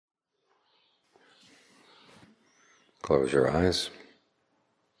Close your eyes.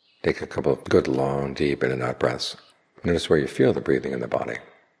 Take a couple of good, long, deep in and out breaths. Notice where you feel the breathing in the body.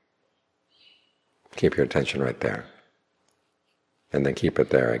 Keep your attention right there. And then keep it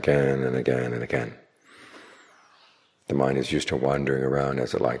there again and again and again. The mind is used to wandering around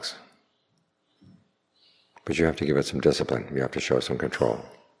as it likes. But you have to give it some discipline. You have to show some control.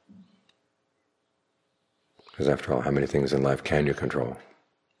 Because after all, how many things in life can you control?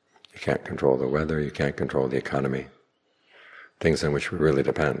 You can't control the weather, you can't control the economy, things on which we really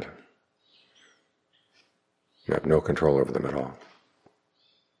depend. You have no control over them at all.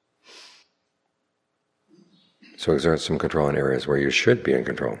 So exert some control in areas where you should be in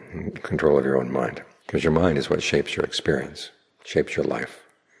control of your own mind. Because your mind is what shapes your experience, shapes your life.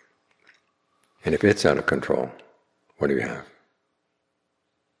 And if it's out of control, what do you have?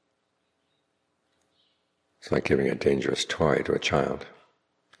 It's like giving a dangerous toy to a child.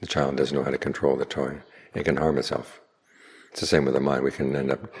 The child doesn't know how to control the toy. It can harm itself. It's the same with the mind. We can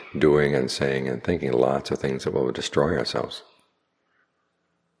end up doing and saying and thinking lots of things that will destroy ourselves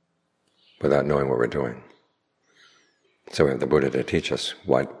without knowing what we're doing. So we have the Buddha to teach us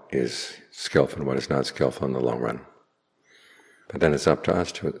what is skillful and what is not skillful in the long run. But then it's up to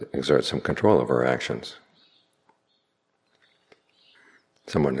us to exert some control over our actions.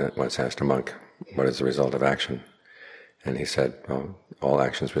 Someone once asked a monk, what is the result of action? And he said, well, all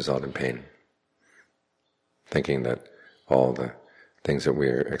actions result in pain. Thinking that all the things that we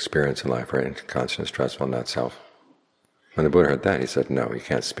experience in life are inconstant, stressful, not self. When the Buddha heard that, he said, no, you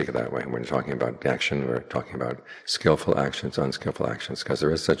can't speak that way. When you're talking about action, we're talking about skillful actions, unskillful actions, because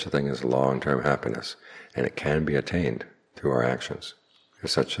there is such a thing as long-term happiness, and it can be attained through our actions.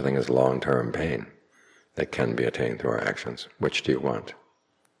 There's such a thing as long-term pain that can be attained through our actions. Which do you want?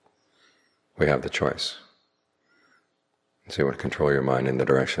 We have the choice. So you want to control your mind in the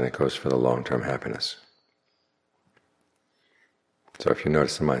direction that goes for the long-term happiness. So if you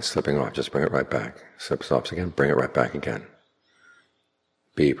notice the mind slipping off, just bring it right back. Slips off again, bring it right back again.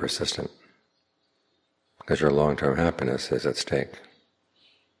 Be persistent, because your long-term happiness is at stake.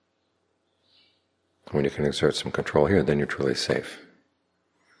 When you can exert some control here, then you're truly safe.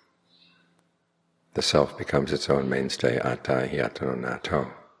 The self becomes its own mainstay, atta hi atano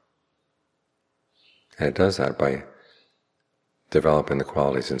natto. And it does that by developing the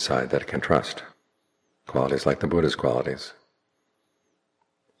qualities inside that it can trust. Qualities like the Buddha's qualities.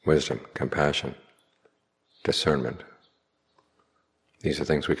 Wisdom, compassion, discernment. These are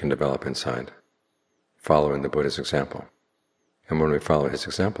things we can develop inside, following the Buddha's example. And when we follow his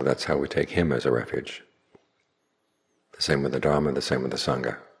example, that's how we take him as a refuge. The same with the Dhamma, the same with the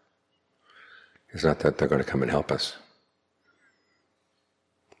Sangha. It's not that they're going to come and help us,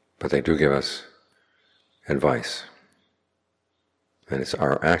 but they do give us advice. And it's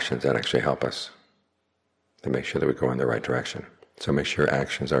our actions that actually help us to make sure that we go in the right direction. So make sure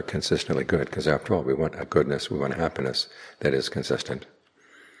actions are consistently good, because after all, we want a goodness, we want a happiness that is consistent.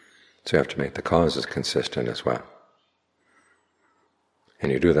 So you have to make the causes consistent as well.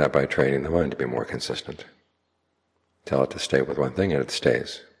 And you do that by training the mind to be more consistent. Tell it to stay with one thing and it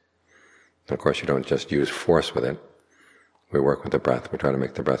stays. And of course, you don't just use force with it. We work with the breath. We try to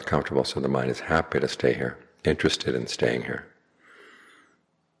make the breath comfortable so the mind is happy to stay here, interested in staying here.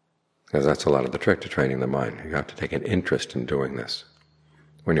 Because that's a lot of the trick to training the mind. You have to take an interest in doing this.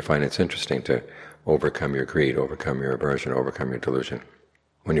 When you find it's interesting to overcome your greed, overcome your aversion, overcome your delusion.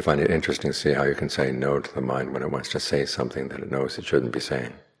 When you find it interesting to see how you can say no to the mind when it wants to say something that it knows it shouldn't be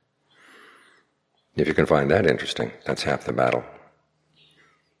saying. If you can find that interesting, that's half the battle.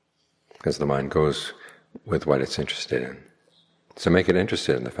 Because the mind goes with what it's interested in. So make it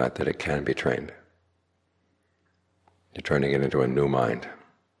interested in the fact that it can be trained. You're turning it into a new mind.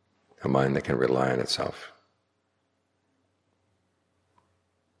 A mind that can rely on itself.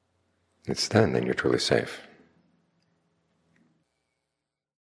 It's then you're truly safe.